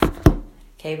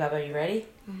Okay, Bubba, you ready?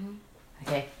 Mm-hmm.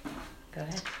 Okay, go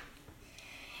ahead.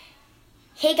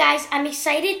 Hey guys, I'm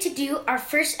excited to do our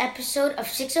first episode of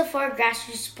 604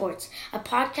 Grassroots Sports, a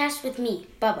podcast with me,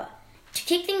 Bubba. To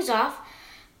kick things off,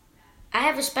 I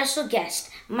have a special guest,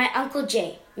 my Uncle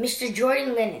Jay, Mr.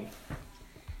 Jordan Lennon,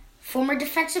 former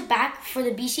defensive back for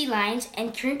the BC Lions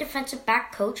and current defensive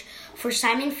back coach for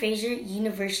Simon Fraser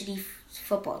University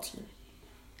football team.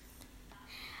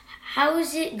 How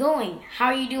is it going? How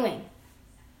are you doing?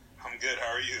 I'm good.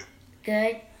 How are you?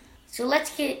 Good. So let's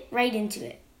get right into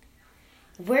it.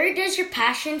 Where does your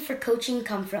passion for coaching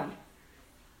come from?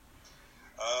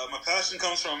 My passion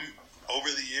comes from over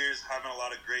the years having a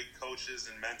lot of great coaches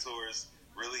and mentors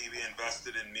really be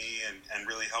invested in me and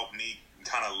really help me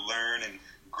kind of learn and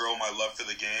grow my love for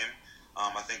the game.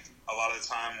 I think a lot of the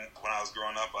time when I was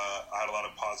growing up, I had a lot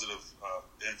of positive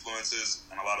influences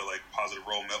and a lot of like positive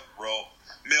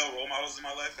male role models in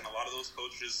my life, and a lot of those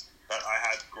coaches that I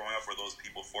had growing up were those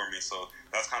people for me. So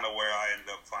that's kind of where I ended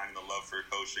up finding the love for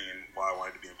coaching and why I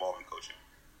wanted to be involved in coaching.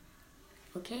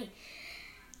 Okay.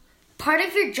 Part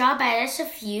of your job at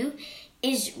SFU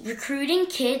is recruiting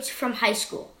kids from high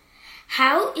school.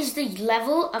 How is the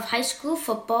level of high school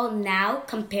football now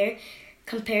compared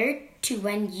to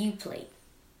when you played?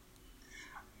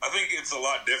 I think it's a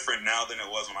lot different now than it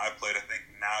was when I played. I think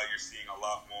now you're seeing a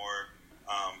lot more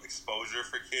exposure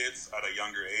for kids at a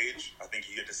younger age. I think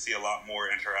you get to see a lot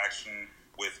more interaction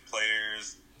with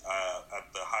players at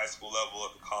the high school level,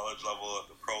 at the college level, at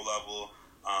the pro level,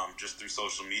 just through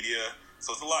social media.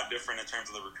 So it's a lot different in terms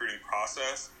of the recruiting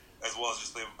process, as well as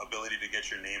just the ability to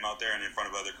get your name out there and in front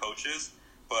of other coaches.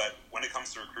 But when it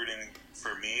comes to recruiting,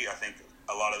 for me, I think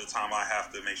a lot of the time I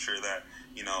have to make sure that,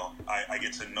 I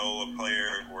get to know a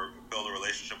player or build a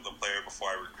relationship with a player before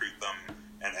I recruit them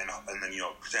and then,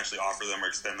 potentially offer them or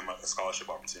extend them a scholarship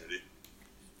opportunity.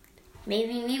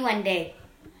 Maybe me one day.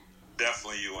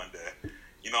 Definitely you one day.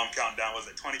 I'm counting down, was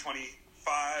it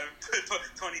 2025,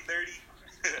 2030?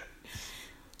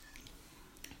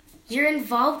 You're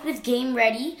involved with Game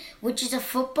Ready, which is a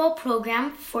football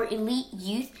program for elite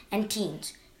youth and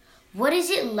teens. What is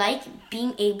it like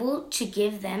being able to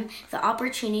give them the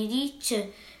opportunity to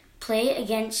play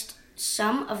against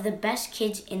some of the best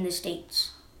kids in the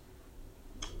States?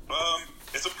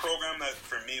 It's a program that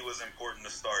for me was important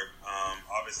to start.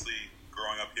 Obviously,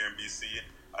 growing up here in BC,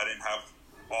 I didn't have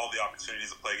all the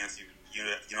opportunities to play against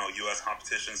U.S.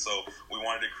 competition, so we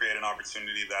wanted to create an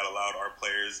opportunity that allowed our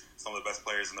players, some of the best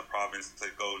players in the province, to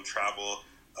go and travel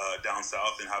down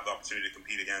south and have the opportunity to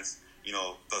compete against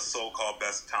the so-called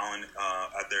best talent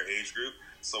at their age group.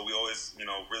 So we always,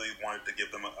 really wanted to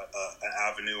give them an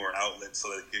avenue or an outlet so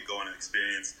that they could go and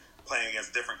experience playing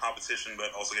against different competition,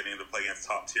 but also getting to play against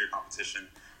top-tier competition.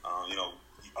 I'm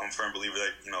a firm believer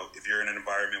that, if you're in an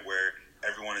environment where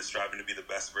everyone is striving to be the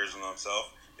best version of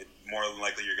themselves, more than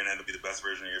likely you're going to end up be the best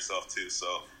version of yourself too.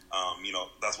 So,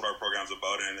 that's what our program's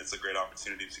about, and it's a great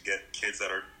opportunity to get kids that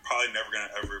are probably never going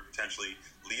to ever potentially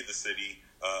leave the city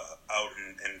out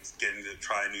and getting to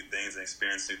try new things and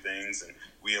experience new things. And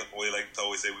we like to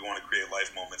always say we want to create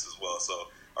life moments as well. So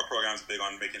our program's big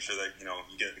on making sure that,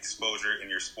 you get exposure in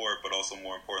your sport, but also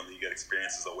more importantly, you get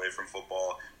experiences away from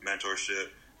football, mentorship,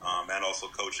 and also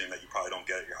coaching that you probably don't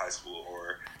get at your high school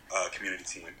or community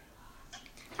team.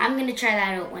 I'm going to try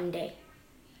that out one day.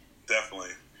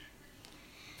 Definitely.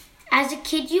 As a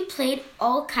kid, you played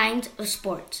all kinds of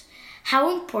sports.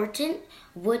 How important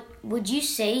would you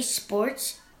say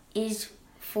sports is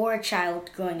for a child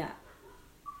growing up?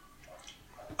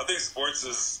 I think sports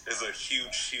is a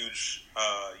huge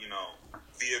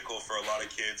vehicle for a lot of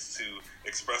kids to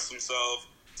express themselves,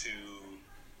 to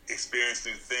experience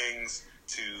new things,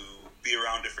 to be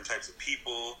around different types of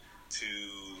people,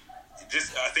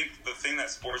 I think the thing that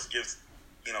sports gives,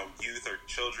 youth or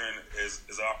children is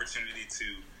an opportunity to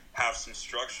have some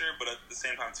structure, but at the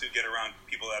same time to get around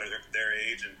people that are their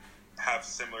age and have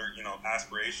similar,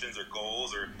 aspirations or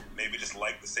goals, or maybe just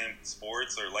like the same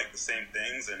sports or like the same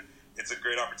things. And it's a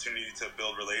great opportunity to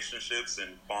build relationships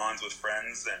and bonds with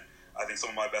friends. And I think some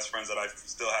of my best friends that I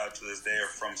still have to this day are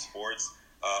from sports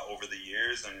over the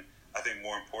years. And I think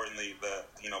more importantly,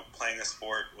 playing a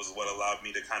sport was what allowed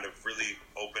me to kind of really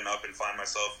open up and find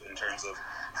myself in terms of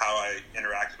how I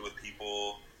interacted with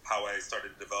people, how I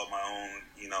started to develop my own,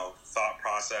 thought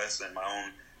process and my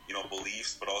own,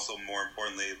 beliefs, but also more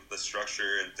importantly, the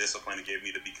structure and discipline it gave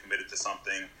me to be committed to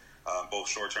something, both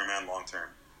short-term and long-term.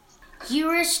 You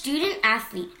were a student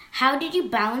athlete. How did you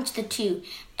balance the two?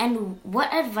 And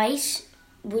what advice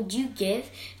would you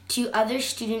give to other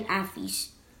student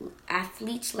athletes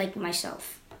like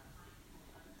myself?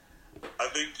 I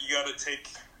think you got to take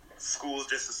school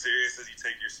just as serious as you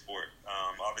take your sport.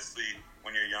 Obviously,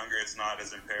 when you're younger, it's not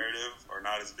as imperative or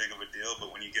not as big of a deal.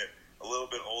 But when you get a little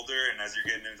bit older and as you're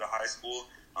getting into high school,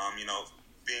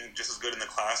 being just as good in the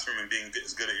classroom and being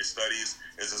as good at your studies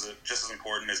is just as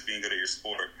important as being good at your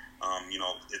sport.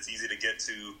 It's easy to get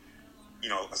to,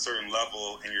 a certain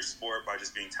level in your sport by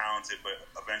just being talented, but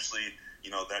eventually,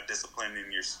 that discipline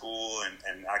in your school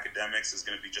and academics is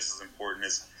going to be just as important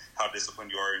as how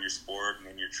disciplined you are in your sport and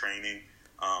in your training.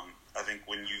 I think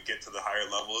when you get to the higher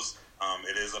levels,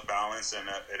 it is a balance and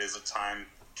it is a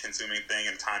time-consuming thing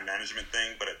and time management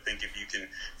thing. But I think if you can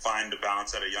find the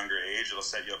balance at a younger age, it'll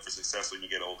set you up for success when you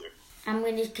get older. I'm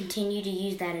going to continue to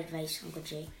use that advice, Uncle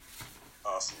Jay.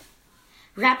 Awesome.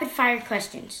 Rapid-fire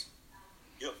questions.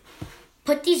 Yep.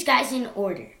 Put these guys in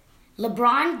order.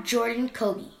 LeBron, Jordan,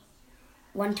 Kobe.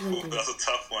 1, 2, and 3. That's a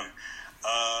tough one.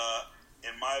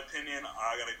 In my opinion,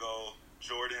 I gotta go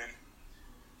Jordan.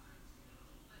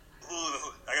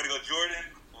 I gotta go Jordan,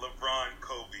 LeBron,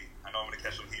 Kobe. I know I'm gonna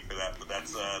catch some heat for that, but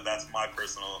that's my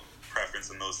personal preference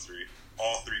in those three.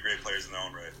 All three great players in their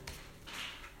own right.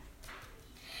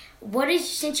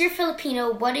 Since you're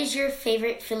Filipino, what is your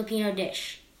favorite Filipino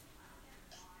dish?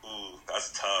 Ooh,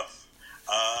 that's tough.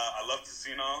 I love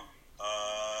tocino.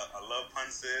 I love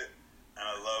pancit. And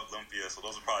I love lumpia, so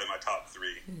those are probably my top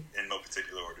three in no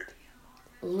particular order.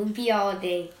 Lumpia all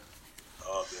day.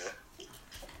 All day.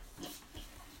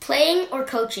 Playing or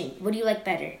coaching? What do you like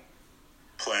better?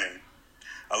 Playing.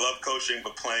 I love coaching,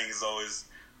 but playing is always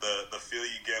the feel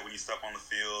you get when you step on the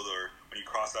field or when you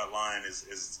cross that line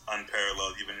is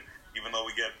unparalleled. Even though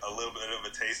we get a little bit of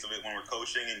a taste of it when we're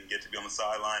coaching and you get to be on the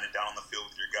sideline and down on the field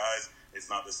with your guys, it's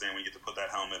not the same when you get to put that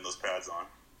helmet and those pads on.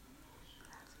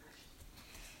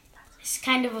 It's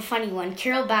kind of a funny one.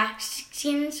 Carol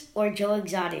Baskins or Joe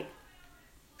Exotic?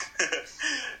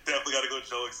 Definitely got to go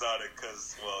Joe Exotic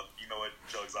because, well, you know what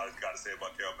Joe Exotic's got to say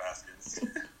about Carol Baskins.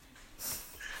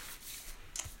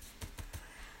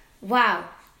 Wow,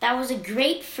 that was a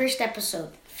great first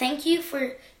episode. Thank you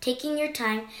for taking your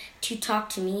time to talk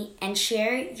to me and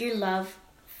share your love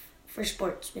for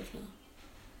sports with me.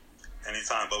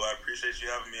 Anytime, Bubba. I appreciate you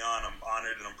having me on. I'm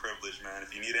honored and I'm privileged, man.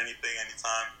 If you need anything,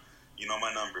 anytime, you know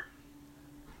my number.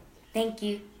 Thank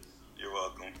you. You're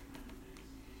welcome.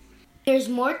 There's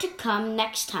more to come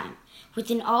next time with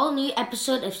an all-new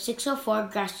episode of 604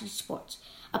 Grassroots Sports,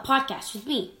 a podcast with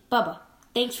me, Bubba.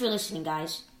 Thanks for listening,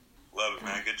 guys. Love it,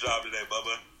 man. Good job today,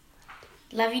 Bubba.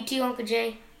 Love you too, Uncle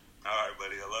Jay. All right,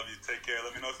 buddy. I love you. Take care.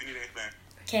 Let me know if you need anything.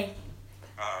 Okay.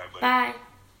 All right, buddy. Bye.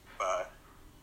 Bye.